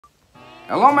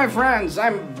Hello my friends,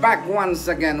 I'm back once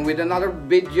again with another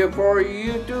video for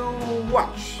you to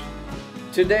watch.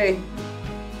 Today,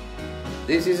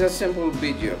 this is a simple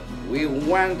video. We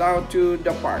went out to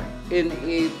the park and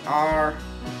ate our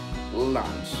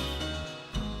lunch.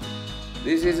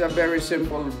 This is a very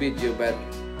simple video, but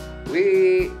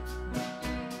we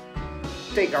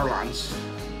take our lunch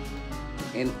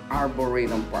in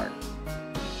Arboretum Park.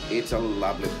 It's a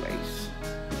lovely place.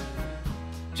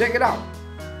 Check it out.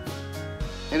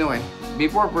 Anyway,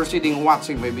 before proceeding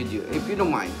watching my video, if you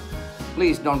don't mind,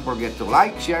 please don't forget to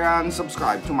like, share, and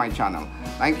subscribe to my channel.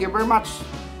 Thank you very much.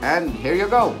 And here you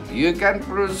go. You can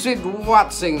proceed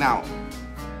watching now.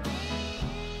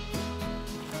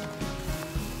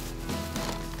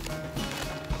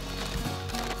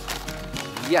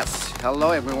 Yes,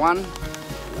 hello everyone.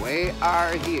 We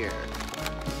are here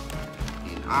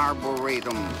in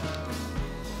Arboretum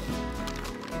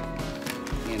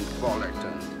in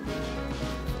Fullerton.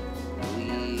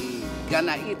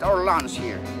 Gonna eat our lunch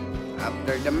here.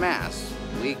 After the mass,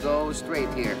 we go straight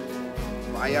here,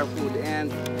 buy our food, and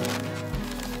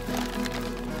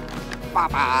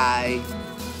bye-bye.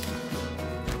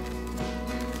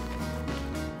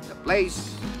 The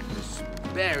place is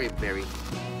very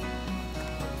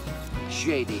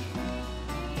shady.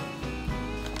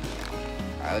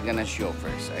 I'm gonna show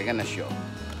first. I'm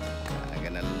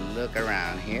gonna look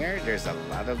around here. There's a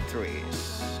lot of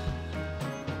trees.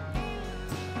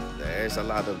 There's a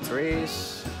lot of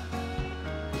trees.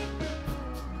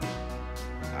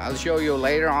 I'll show you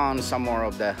later on some more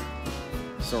of the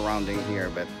surrounding here,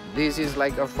 but this is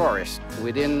like a forest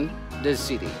within the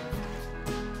city.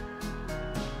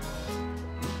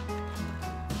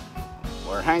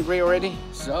 We're hungry already,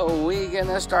 so we're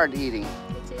gonna start eating.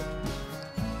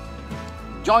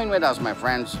 Join with us, my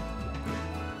friends.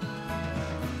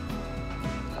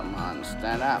 Come on,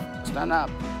 stand up, stand up.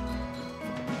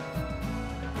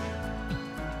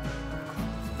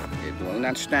 It will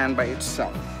not stand by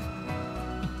itself.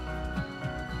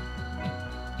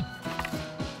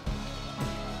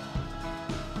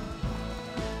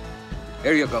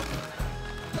 Here you go.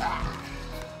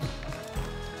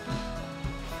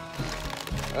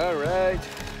 All right.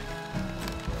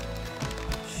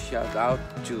 Shout out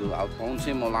to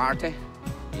Alfonso Molarte.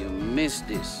 You missed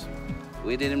this.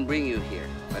 We didn't bring you here,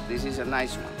 but this is a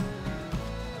nice one.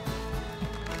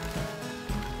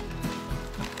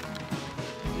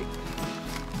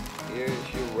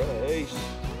 Here's your rice.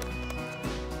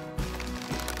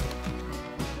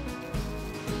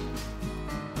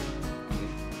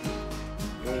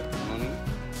 Your money.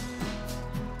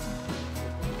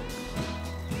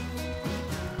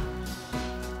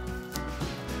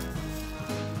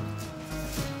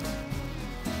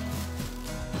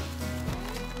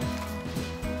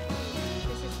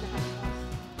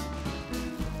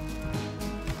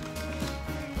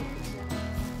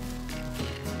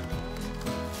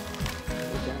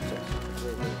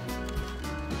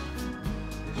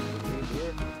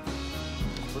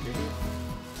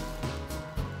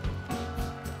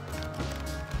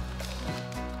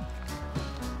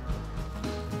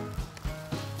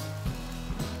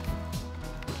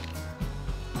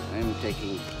 I'm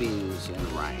taking beans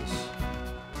and rice.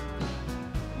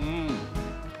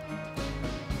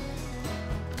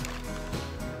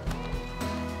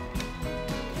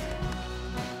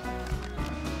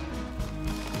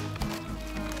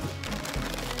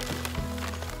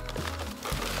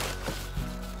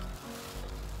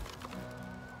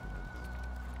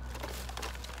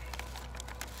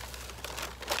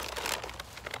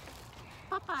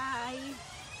 Bye-bye.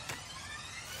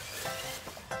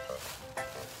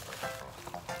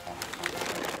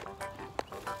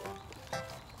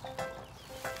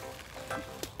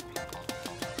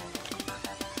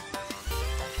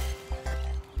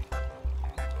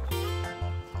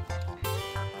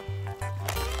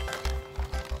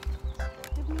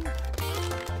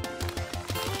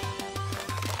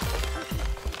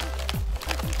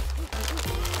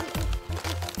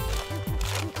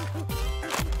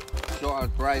 So I'll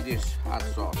try this hot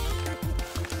sauce.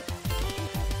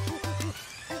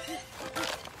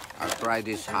 I'll try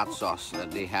this hot sauce that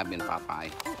they have in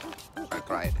Popeye. I'll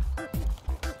try it.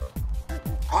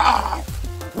 Ah!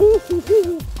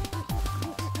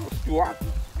 What?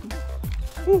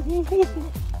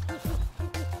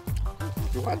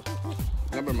 What?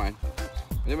 Never mind.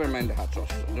 Never mind the hot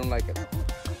sauce. I don't like it.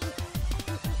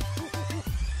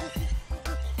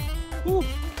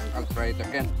 I'll try it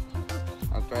again.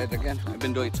 I'll try it again.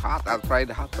 Even though it's hot, I'll try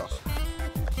the hot sauce.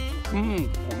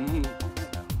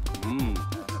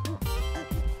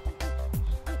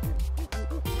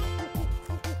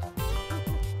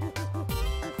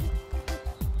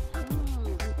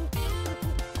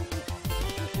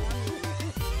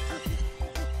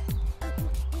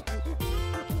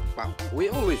 We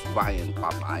always buy in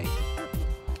Popeye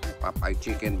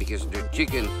chicken because their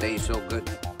chicken tastes so good.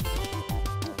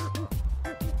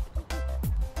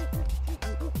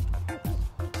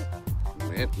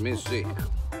 Let me see.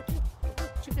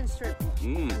 Chicken strip.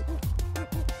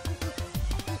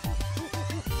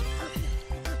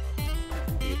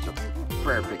 It's a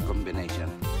perfect combination,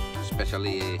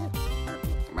 especially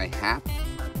my hat.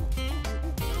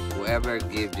 Whoever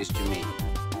gave this to me,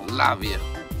 love you.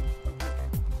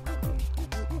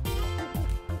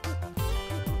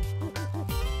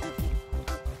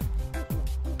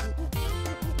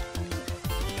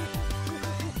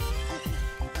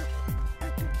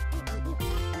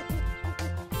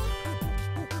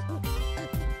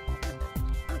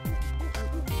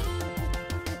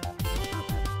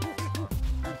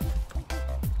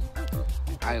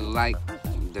 I like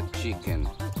the chicken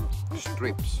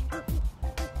strips.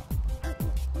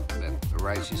 The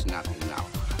rice is not enough.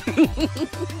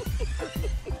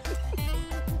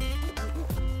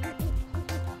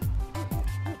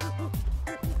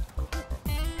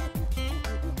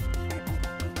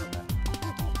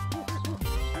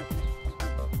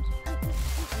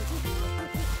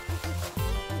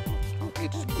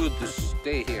 It's good to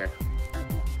stay here.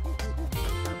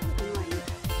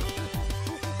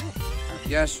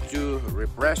 Just to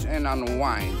refresh and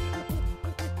unwind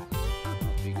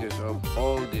because of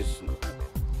all this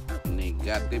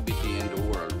negativity in the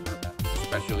world,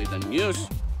 especially the news.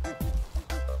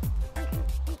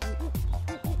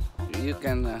 You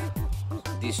can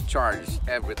discharge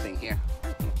everything here.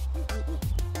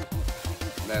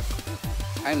 But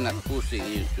I'm not pushing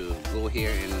you to go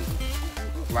here and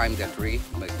climb the tree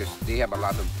because they have a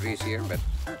lot of trees here. But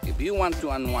if you want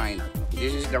to unwind,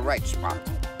 this is the right spot.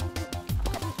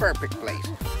 Perfect place.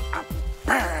 A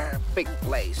perfect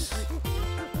place.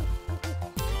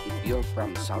 If you're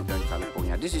from Southern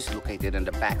California, this is located on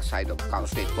the backside of Cal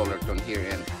State Fullerton here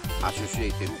in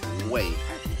Associated Way,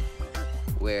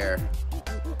 where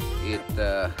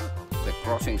the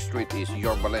crossing street is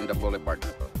Yorba Linda Boulevard.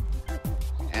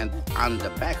 And on the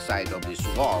backside of this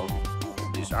wall,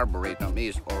 this arboretum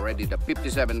is already the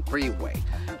 57 freeway.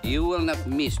 You will not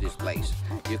miss this place.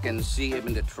 You can see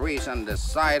even the trees on the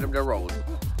side of the road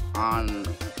on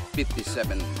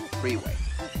 57 freeway.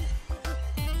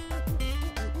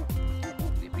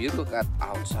 If you look at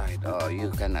outside,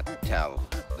 you cannot tell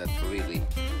that really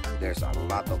there's a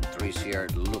lot of trees here.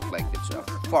 It looks like it's a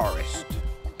forest.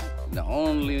 The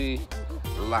only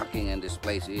lacking in this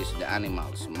place is the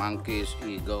animals: monkeys,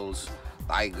 eagles,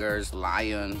 tigers,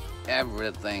 lion,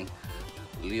 everything,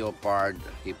 leopard,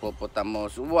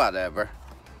 hippopotamus, whatever.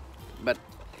 But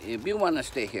if you want to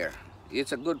stay here,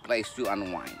 it's a good place to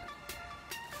unwind.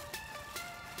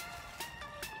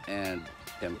 And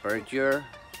temperature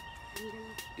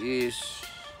is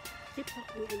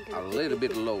a little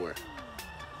bit lower.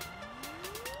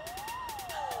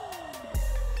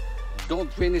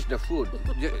 Don't finish the food.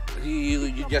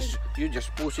 You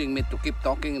just pushing me to keep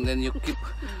talking, and then you keep.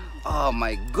 Oh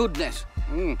my goodness!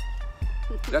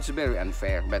 That's very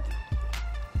unfair. But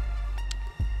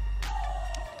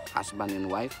husband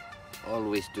and wife,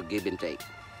 always to give and take.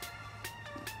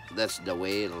 That's the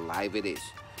way life it is.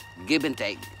 Give and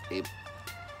take. If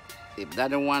the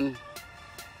other one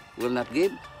will not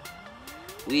give,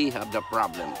 we have the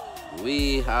problem.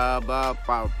 We have a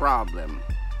problem.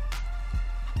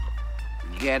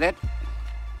 Get it?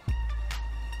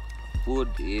 Food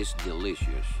is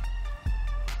delicious.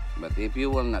 But if you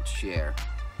will not share,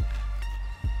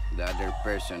 the other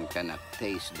person cannot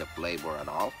taste the flavor at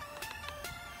all.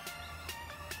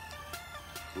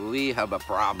 We have a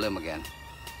problem again.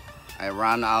 I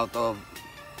ran out of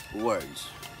words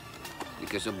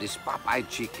because of this Popeye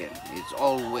chicken. It's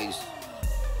always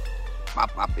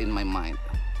pop up in my mind.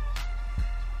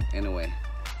 Anyway,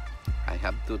 I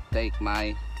have to take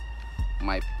my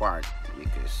part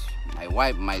because my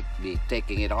wife might be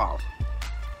taking it all.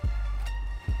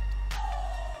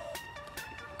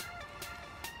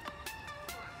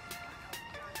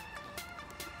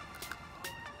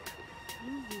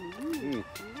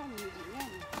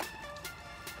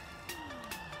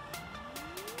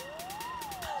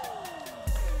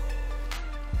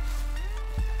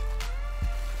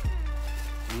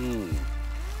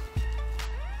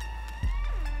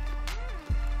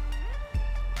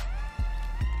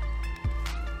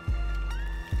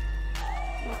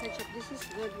 Ketchup. This is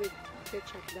good with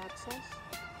ketchup, that sauce.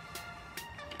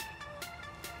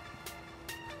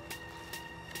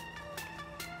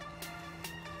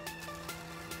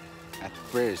 At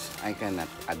first, I cannot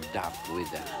adapt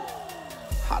with the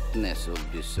hotness of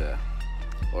this,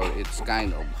 or it's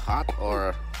kind of hot,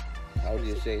 or how do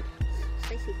you say it?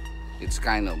 Spicy. It's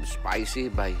kind of spicy,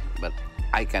 but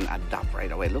I can adapt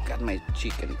right away. Look at my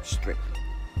chicken strip.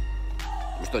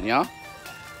 Gusto nyo?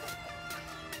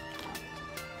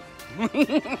 This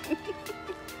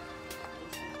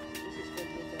is good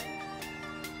with the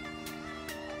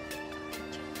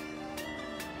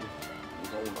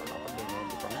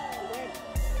bread.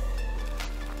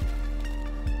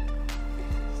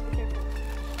 Be careful.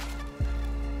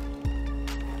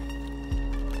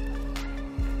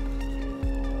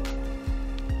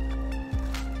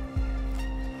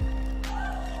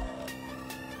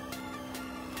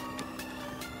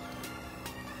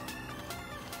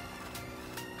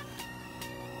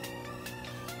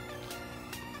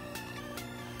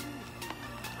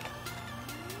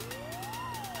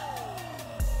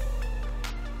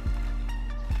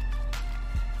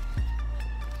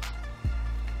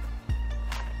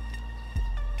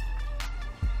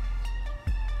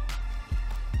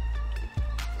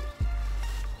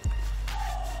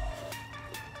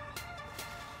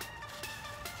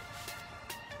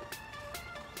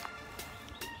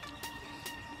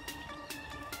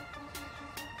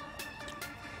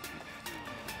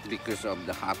 Because of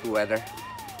the hot weather,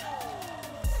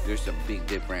 there's a big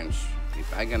difference. If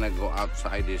I'm gonna go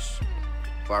outside this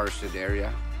forested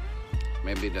area,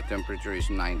 maybe the temperature is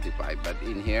 95, but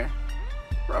in here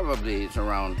probably it's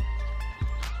around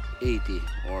 80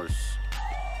 or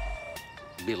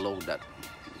below that,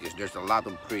 because there's a lot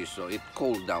of trees, so it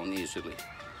cooled down easily.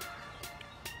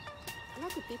 A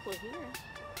lot of people here.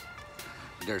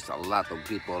 There's a lot of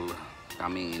people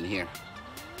coming in here.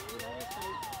 On the other side.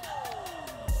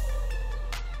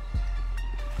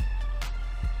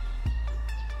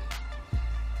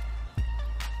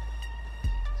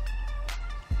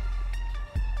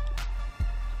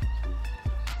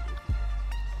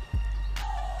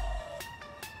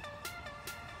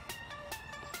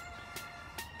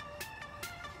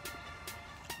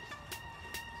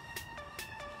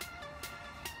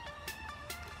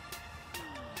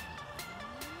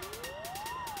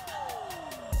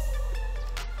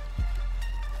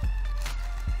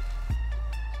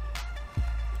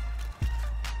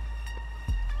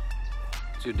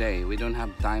 Today we don't have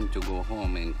time to go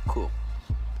home and cook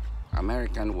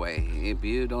American way. If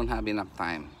you don't have enough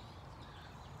time,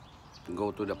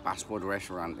 go to the fast food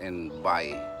restaurant and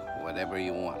buy whatever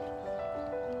you want,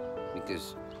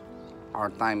 because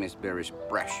our time is very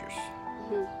precious.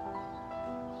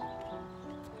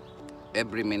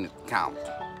 Every minute count.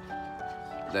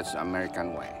 That's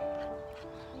American way.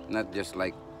 Not just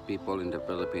like people in the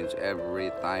Philippines.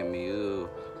 Every time you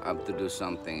have to do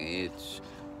something,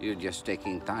 you're just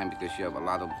taking time because you have a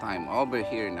lot of time. Over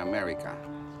here in America,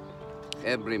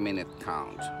 every minute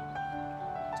counts.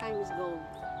 Time is gold.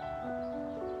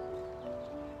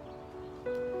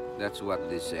 That's what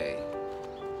they say.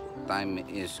 Time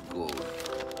is gold.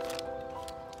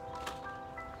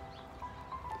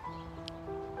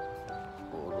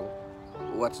 Oro.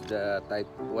 What's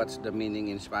the meaning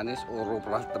in Spanish? Oro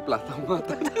plata plata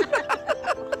mata.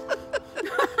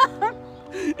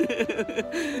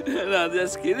 No,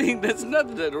 just kidding. That's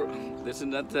not the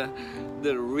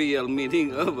real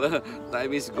meaning of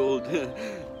time is gold.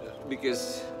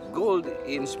 Because gold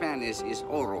in Spanish is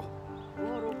oro.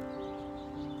 Oro.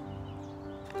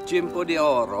 Chimpo de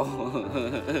oro.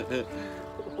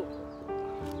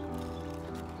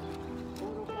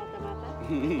 Oro plata mata.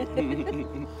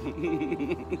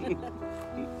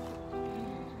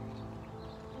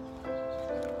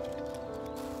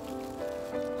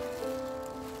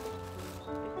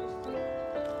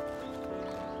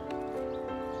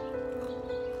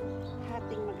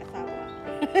 Hating mag-asawa.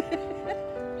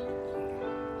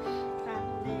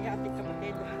 Hindi ating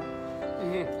kapatid.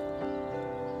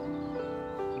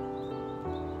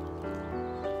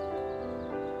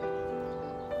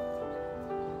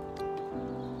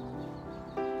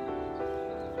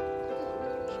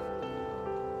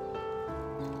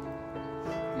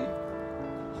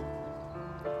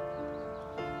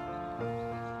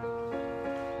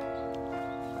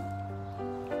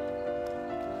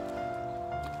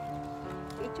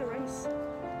 Eat your rice.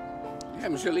 Yeah,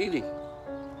 I'm still eating.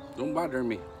 Don't bother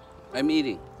me. I'm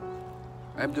eating.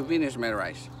 I have to finish my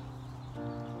rice.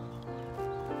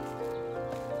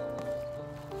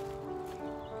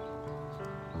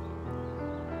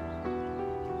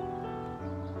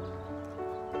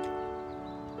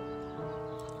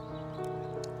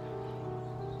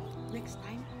 Next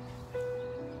time,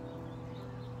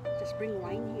 just bring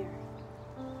wine here.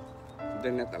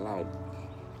 They're not allowed.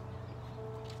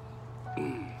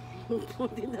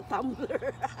 Put in the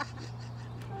tumbler.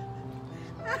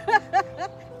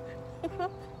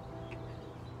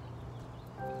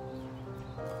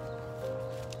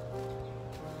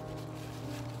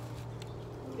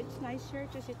 nice here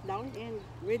to sit down and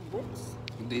read books.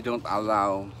 They don't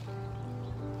allow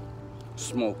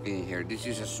smoking here. This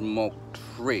is a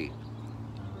smoke-free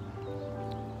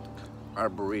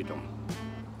arboretum.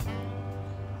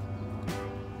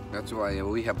 That's why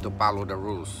we have to follow the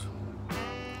rules.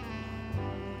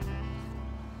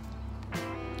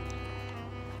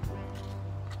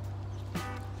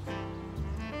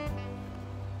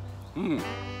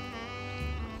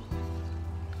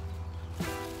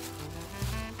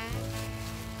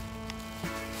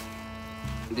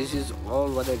 This is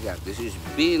all what I got. This is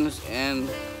beans and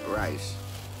rice.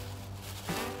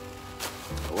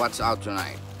 What's out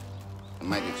tonight? It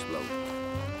might explode.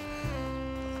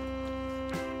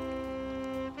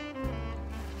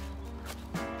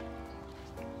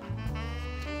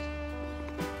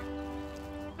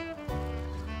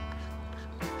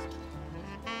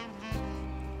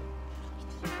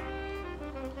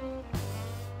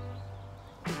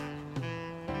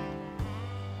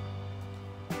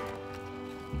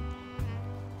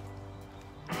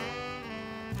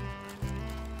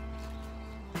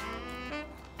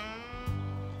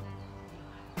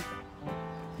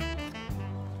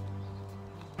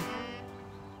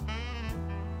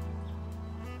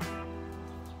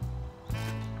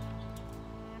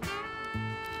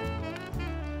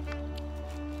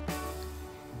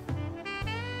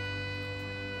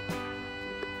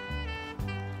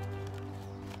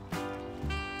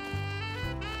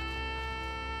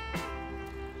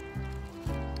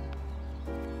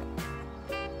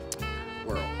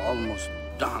 We're almost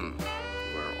done.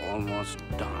 We're almost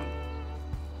done.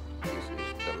 This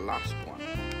is the last one.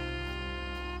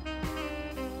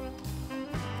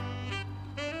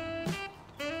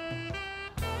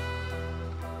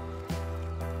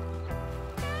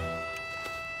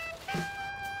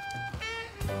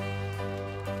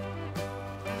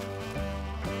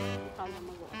 Kala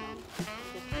mag-uwan.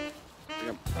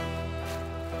 Yep.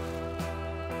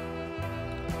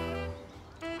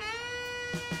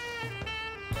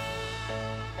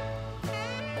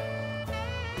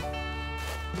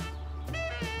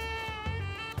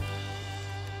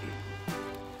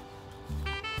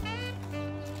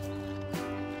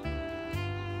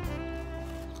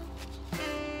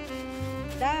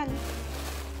 Done.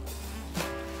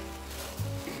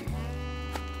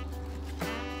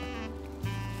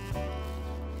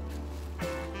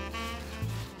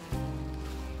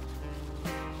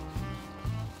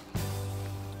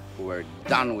 We're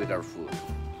done with our food.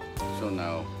 So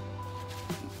now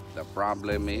the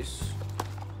problem is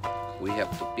we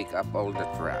have to pick up all the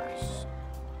trash.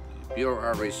 If you're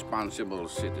a responsible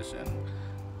citizen,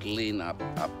 clean up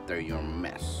after your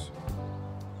mess.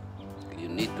 You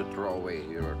need to throw away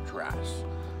your trash.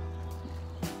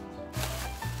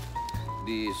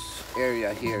 This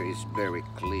area here is very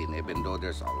clean, even though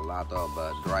there's a lot of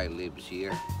dry leaves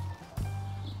here.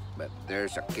 But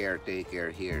there's a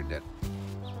caretaker here that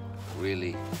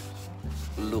really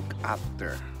look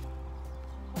after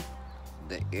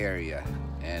the area,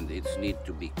 and it's need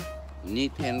to be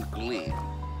neat and clean.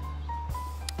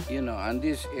 You know, and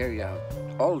this area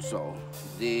also,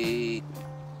 they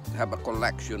have a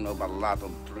collection of a lot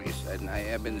of trees, and I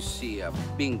even see a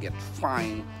binget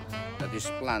vine that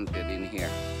is planted in here.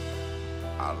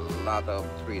 A lot of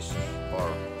trees,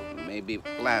 or maybe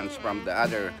plants from the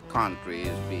other country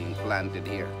is being planted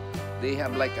here. They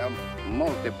have like a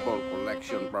multiple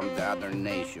collection from the other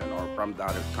nation or from the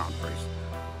other countries.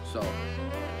 So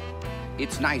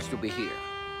it's nice to be here.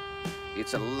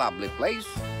 It's a lovely place,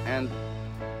 and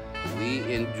we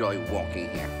enjoy walking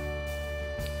here.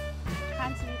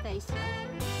 Hand sanitizer.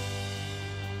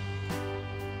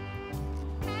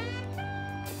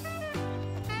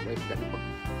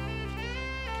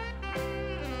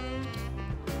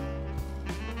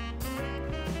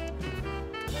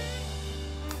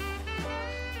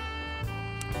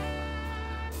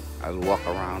 I'll walk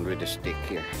around with a stick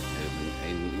here,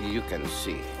 and you can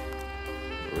see,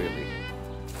 really,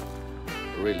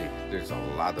 there's a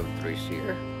lot of trees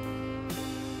here.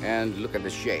 And look at the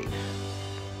shade.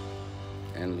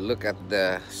 And look at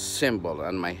the symbol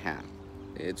on my hand.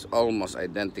 It's almost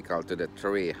identical to the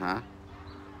tree, huh?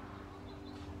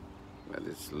 But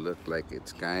it looks like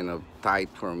it's kind of tight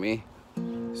for me.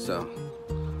 So,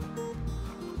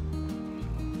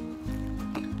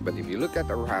 but if you look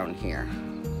at around here,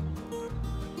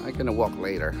 I'm gonna walk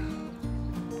later.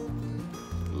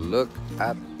 Look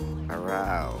at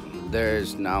around.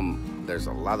 There's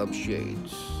a lot of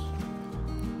shades.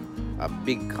 A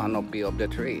big canopy of the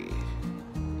tree.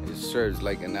 It serves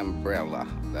like an umbrella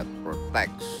that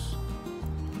protects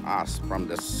us from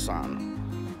the sun.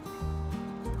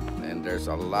 And there's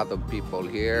a lot of people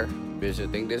here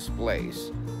visiting this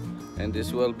place. and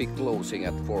this will be closing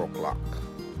at 4 o'clock.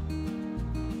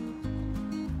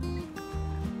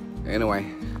 Anyway,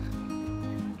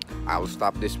 I'll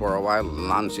stop this for a while.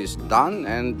 Lunch is done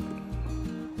and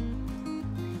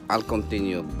I'll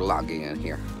continue vlogging in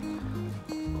here.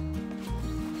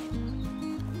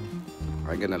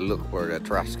 I'm gonna look for the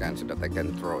trash can so that I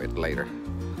can throw it later.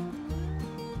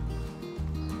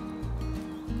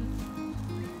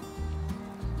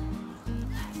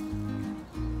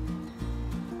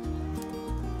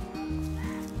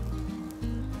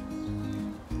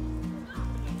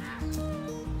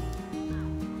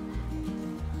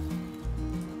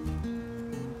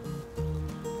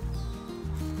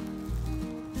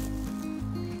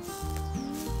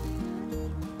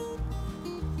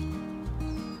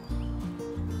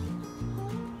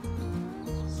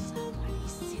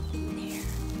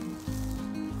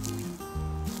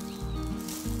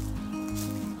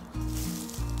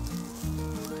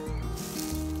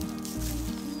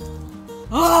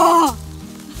 Oh!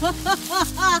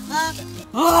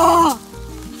 Oh!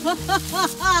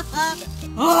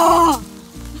 Oh!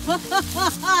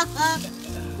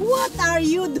 What are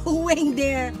you doing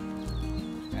there?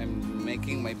 I'm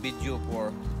making my video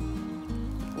for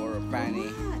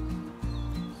Fanny,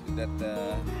 so that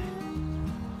the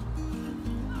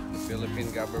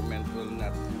Philippine government will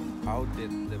not audit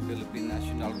the Philippine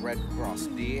National Red Cross.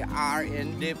 They are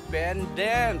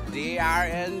independent. They are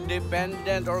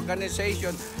independent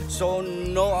organization, so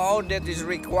no audit is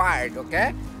required.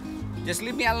 Okay, just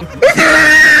leave me alone.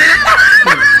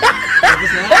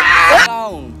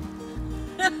 Alone.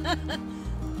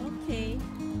 Okay.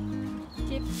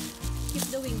 Keep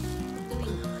doing. Keep doing.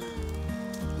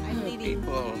 I'm leading.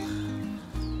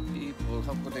 People,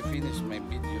 how could I finish my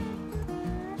video?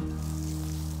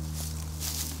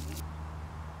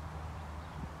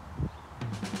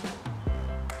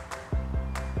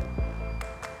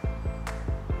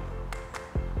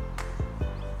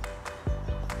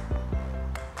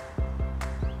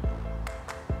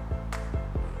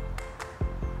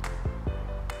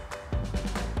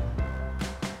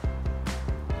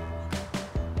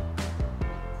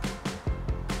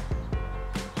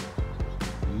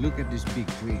 Look at this big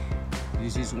tree.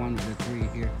 This is one of the tree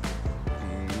here,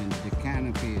 and the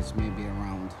canopy is maybe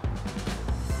around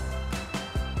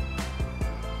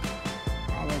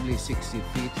probably 60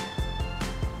 feet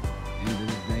in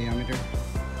the diameter.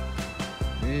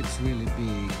 It's really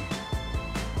big.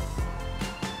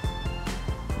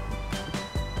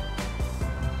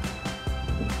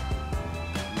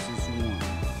 This is one.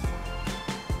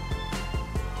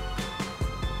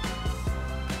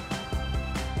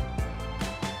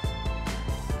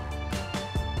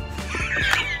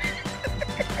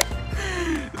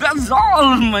 That's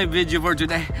all my video for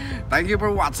today. Thank you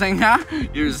for watching, huh?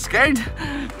 You're scared?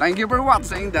 Thank you for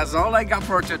watching. That's all I got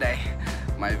for today.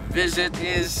 My visit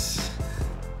is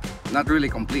not really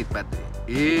complete, but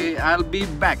I'll be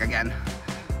back again.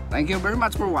 Thank you very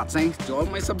much for watching. To all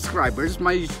my subscribers,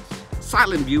 my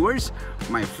silent viewers,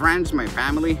 my friends, my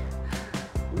family,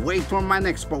 wait for my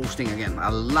next posting again. I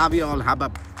love you all. Have a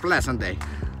pleasant day.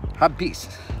 Have peace.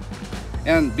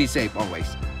 And be safe always.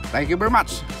 Thank you very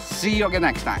much. See you again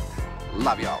next time.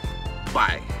 Love you all.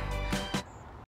 Bye.